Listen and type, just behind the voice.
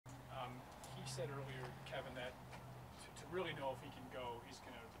said earlier, Kevin, that to really know if he can go, he's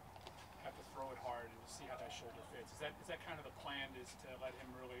going to have to throw it hard and see how that shoulder fits. Is that kind of the plan? Is to let him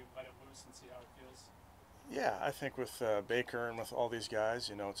really let it loose and see how it feels? Yeah, I think with Baker and with all these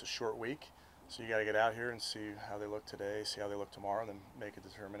guys, it's a short week, so you got to get out here and see how they look today, see how they look tomorrow, and then make a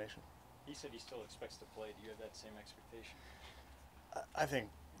determination. He said he still expects to play. Do you have that same expectation? I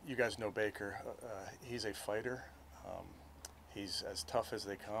think you guys know Baker. He's a fighter. He's as tough as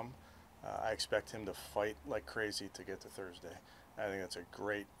they come. I expect him to fight like crazy to get to Thursday. I think that's a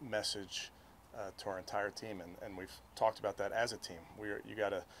great message to our entire team, and we've talked about that as a team. You got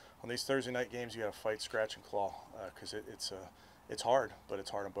to, on these Thursday night games, you got to fight, scratch, and claw because it's hard, but it's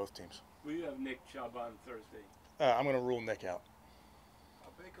hard on both teams. Will you have Nick Chubb on Thursday? I'm going to rule Nick out.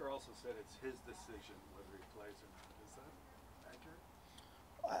 Baker also said it's his decision whether he plays or not. Is that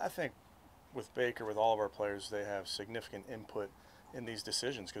accurate? I think with Baker, with all of our players, they have significant input in these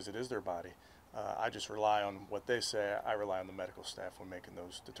decisions because it is their body. I just rely on what they say. I rely on the medical staff when making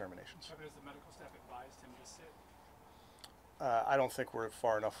those determinations. Has the medical staff advised him to sit? I don't think we're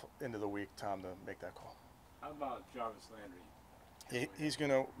far enough into the week, Tom, to make that call. How about Jarvis Landry? He's going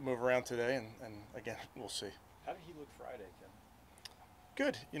to move around today, and again, we'll see. How did he look Friday, Kevin?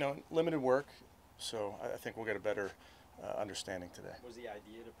 Good. Limited work, so I think we'll get a better understanding today. Was the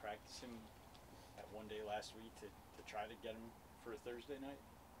idea to practice him at one day last week to try to get him for a Thursday night?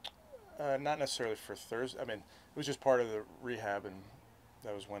 Not necessarily for Thursday. I mean, it was just part of the rehab, and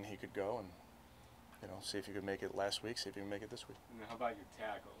that was when he could go, and see if he could make it last week, see if he can make it this week. And how about your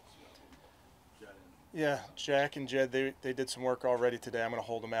tackles? Jed and Yeah, Jack and Jed, they did some work already today. I'm going to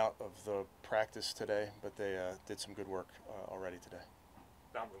hold them out of the practice today, but they did some good work already today.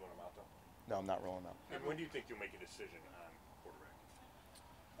 Not ruling them out, though. No, I'm not rolling out. And when do you think you'll make a decision on quarterback?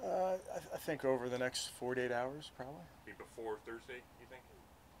 I think over the next 48 hours, probably. Be before Thursday, you think?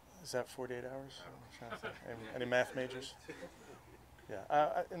 Is that 48 hours? I'm trying to think. Any math majors?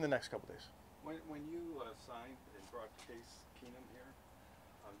 Yeah, in the next couple days. When you signed and brought Case Keenum here,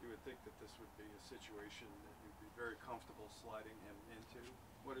 you would think that this would be a situation that you'd be very comfortable sliding him into.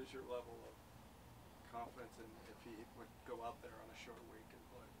 What is your level of confidence in if he would go out there on a short week and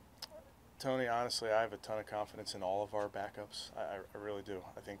play? Tony, honestly, I have a ton of confidence in all of our backups. I really do.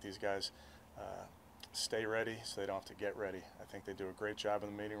 I think these guys stay ready so they don't have to get ready. I think they do a great job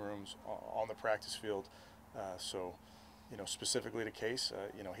in the meeting rooms, on the practice field. So, specifically to Case,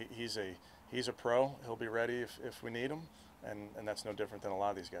 he's a pro. He'll be ready if we need him, and that's no different than a lot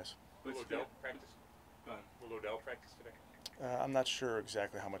of these guys. Will Odell practice? Will Odell practice today? I'm not sure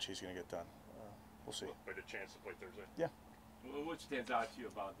exactly how much he's going to get done. We'll see. But a chance to play Thursday? Yeah. Well, what stands out to you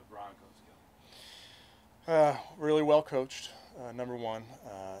about the Broncos, Really well coached, number one.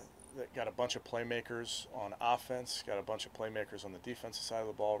 Got a bunch of playmakers on offense, got a bunch of playmakers on the defensive side of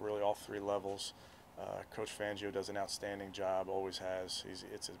the ball, really all three levels. Coach Fangio does an outstanding job, always has.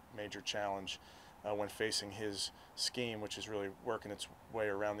 It's a major challenge when facing his scheme, which is really working its way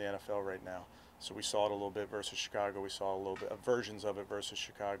around the NFL right now. So we saw it a little bit versus Chicago. We saw a little bit of versions of it versus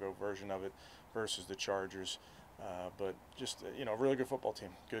Chicago, version of it versus the Chargers. But just, a really good football team,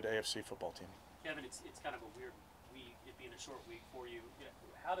 good AFC football team. Kevin, it's kind of a weird week, it being a short week for you.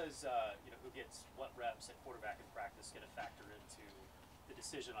 How does who gets what reps at quarterback in practice get a factor into the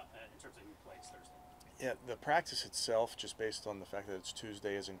decision in terms of who plays Thursday? Yeah, the practice itself, just based on the fact that it's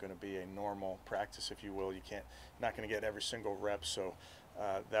Tuesday, isn't going to be a normal practice, if you will. Not going to get every single rep, so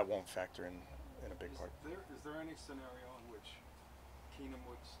that won't factor in a big part. Is there any scenario in which Keenum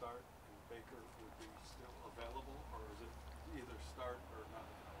would start and Baker would be still available, or is it either start or not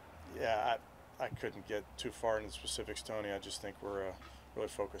available? Yeah, I couldn't get too far into the specifics, Tony. I just think we're really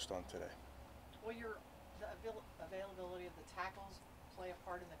focused on today. Will the availability of the tackles play a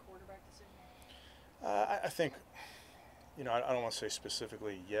part in the quarterback decision? I think, I don't want to say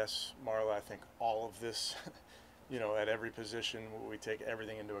specifically yes, Marla. I think all of this, at every position, we take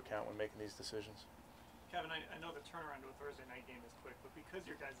everything into account when making these decisions. Kevin, I know the turnaround to a Thursday night game is quick, but because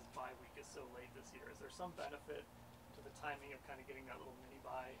your guys' bye week is so late this year, is there some benefit to the timing of kind of getting that little mini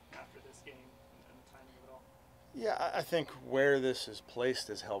bye after this game and the timing of it all? Yeah, I think where this is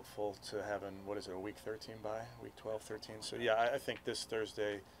placed is helpful to having, a week 13 bye, week 12, 13. So, yeah, I think this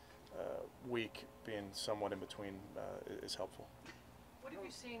Thursday week being somewhat in between is helpful. What have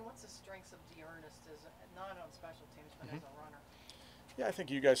you seen? What's the strengths of D'Ernest as not on special teams, but as a runner? Yeah, I think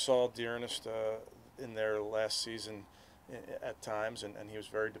you guys saw D'Ernest in their last season at times, and he was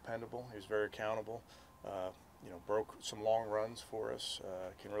very dependable. He was very accountable. Broke some long runs for us.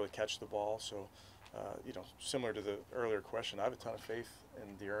 Can really catch the ball. So, similar to the earlier question, I have a ton of faith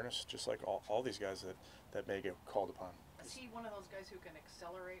in D'Ernest, just like all these guys that may get called upon. Is he one of those guys who can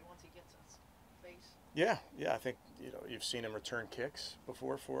accelerate once he gets face? Yeah, I think you've seen him return kicks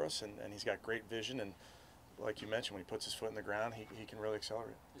before for us, and he's got great vision. And like you mentioned, when he puts his foot in the ground, he can really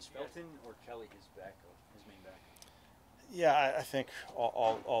accelerate. Is Felton or Kelly his backup, his main backup? Yeah, I think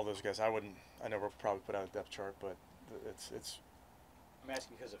all those guys. I know we'll probably put out a depth chart, but it's. I'm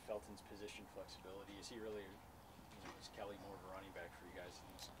asking because of Felton's position flexibility. Is he really, is Kelly more of a running back for you guys in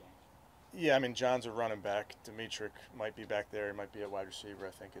this game? Yeah, I mean John's a running back. Dimitrik might be back there. He might be a wide receiver.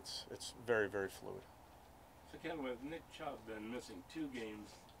 I think it's very, very fluid. So Kevin, with Nick Chubb been missing 2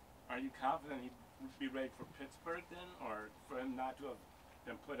 games, are you confident he'd be ready for Pittsburgh then, or for him not to have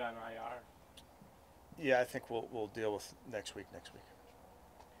been put on IR? Yeah, I think we'll deal with next week.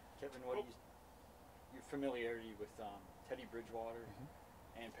 Kevin, what do your familiarity with Teddy Bridgewater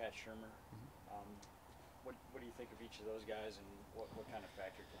and Pat Shurmur? What do you think of each of those guys, and what kind of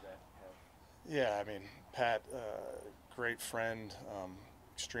factor could that have? Yeah, I mean Pat, great friend,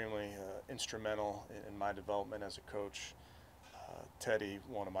 extremely instrumental in my development as a coach. Teddy,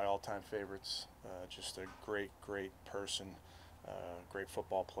 one of my all-time favorites, just a great person, great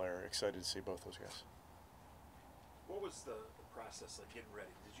football player. Excited to see both those guys. What was the process like getting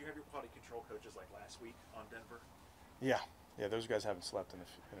ready? Did you have your quality control coaches like last week on Denver? Yeah, those guys haven't slept in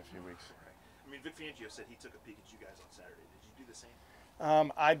a few weeks. Okay. I mean, Vic Fangio said he took a peek at you guys on Saturday. Did you do the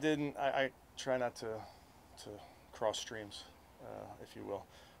same? I didn't. I try not to cross streams, if you will,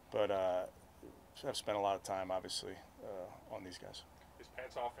 but I've spent a lot of time, obviously, on these guys. Is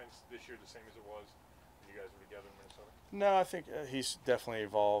Pat's offense this year the same as it was when you guys were together in Minnesota? No, I think he's definitely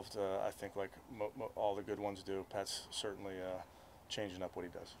evolved. I think like all the good ones do. Pat's certainly changing up what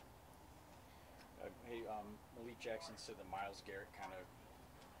he does. Hey, Malik Jackson said that Myles Garrett kind of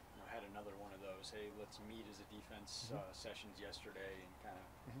had another one of those. Hey, let's meet as a defense sessions yesterday, and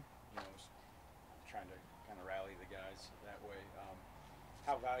kind of trying to kind of rally the guys that way.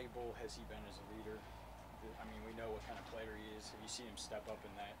 How valuable has he been as a leader? I mean, we know what kind of player he is. Have you seen him step up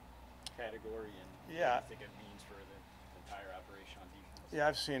in that category, and what do you think it means for the entire operation on defense? Yeah,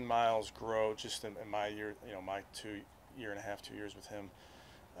 I've seen Myles grow just in my year, my 2 year and a half, 2 years with him.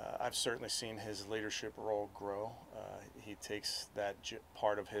 I've certainly seen his leadership role grow. He takes that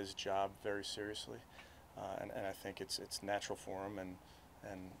part of his job very seriously, and I think it's natural for him. And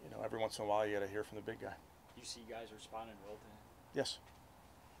every once in a while you got to hear from the big guy. You see guys responding well to him? Yes.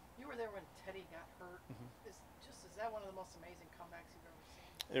 You were there when Teddy got hurt. Is that one of the most amazing comebacks you've ever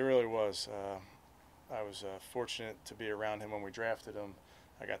seen? It really was. I was fortunate to be around him when we drafted him.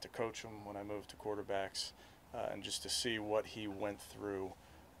 I got to coach him when I moved to quarterbacks, and just to see what he went through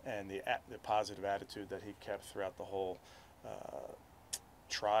and the positive attitude that he kept throughout the whole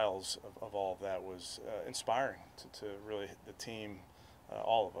trials of all of that was inspiring to really the team,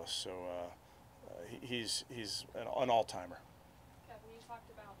 all of us. So he's an all-timer. Kevin, you talked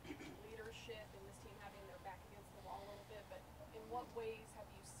about leadership and this team having their back against the wall a little bit, but in what ways have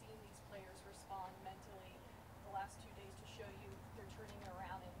you seen these players respond mentally the last 2 days to show you they're turning it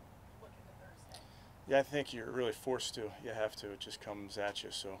around and looking to Thursday? Yeah, I think you're really forced to. You have to. It just comes at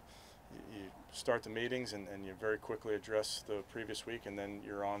you. So you start the meetings and you very quickly address the previous week, and then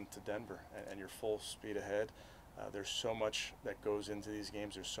you're on to Denver and you're full speed ahead. There's so much that goes into these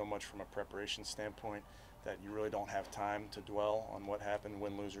games. There's so much from a preparation standpoint that you really don't have time to dwell on what happened,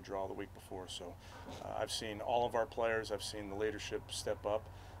 win, lose, or draw the week before. So I've seen all of our players. I've seen the leadership step up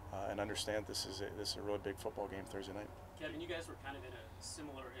and understand this is a really big football game Thursday night. Kevin, you guys were kind of in a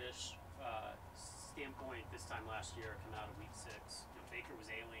similar-ish standpoint this time last year, coming out of Week 6. Baker was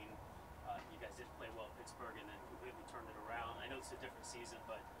ailing. You guys didn't play well at Pittsburgh, and then completely turned it around. I know it's a different season,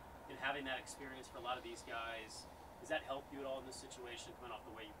 but in having that experience for a lot of these guys, does that help you at all in this situation, coming off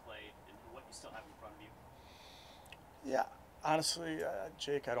the way you played and what you still have in front of you? Yeah, honestly,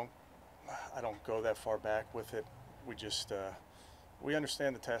 Jake, I don't go that far back with it. We just we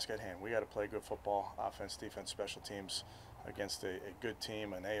understand the task at hand. We got to play good football, offense, defense, special teams against a good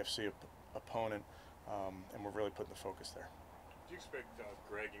team, an AFC opponent, and we're really putting the focus there. Do you expect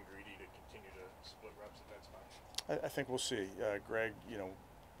Greg and Greedy to continue to split reps at that spot? I think we'll see. Greg,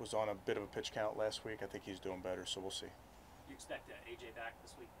 was on a bit of a pitch count last week. I think he's doing better, so we'll see. You expect AJ back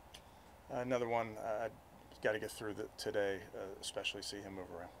this week? Another one. I've got to get through today, especially see him move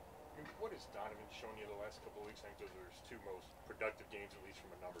around. And what has Donovan shown you the last couple of weeks? I think those are his 2 most productive games, at least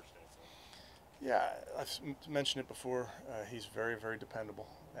from a numbers standpoint. Yeah, I've mentioned it before. He's very, very dependable,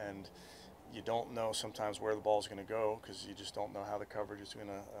 and you don't know sometimes where the ball is going to go because you just don't know how the coverage is going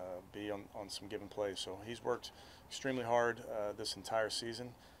to be on some given plays. So he's worked extremely hard this entire season,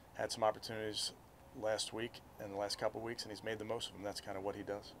 had some opportunities last week and the last couple of weeks, and he's made the most of them. That's kind of what he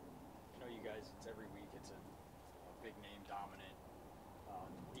does. You guys, it's every week it's a big name dominant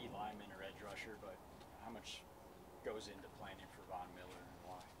D lineman or edge rusher, but how much goes into planning for Von Miller and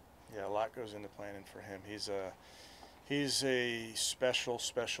why? Yeah, a lot goes into planning for him. He's a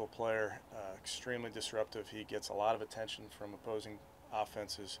special player, extremely disruptive. He gets a lot of attention from opposing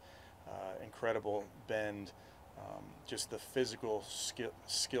offenses, incredible bend, just the physical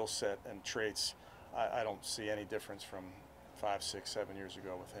skill set and traits. I don't see any difference from 5, 6, 7 years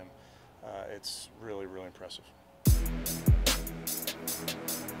ago with him. It's really, really impressive.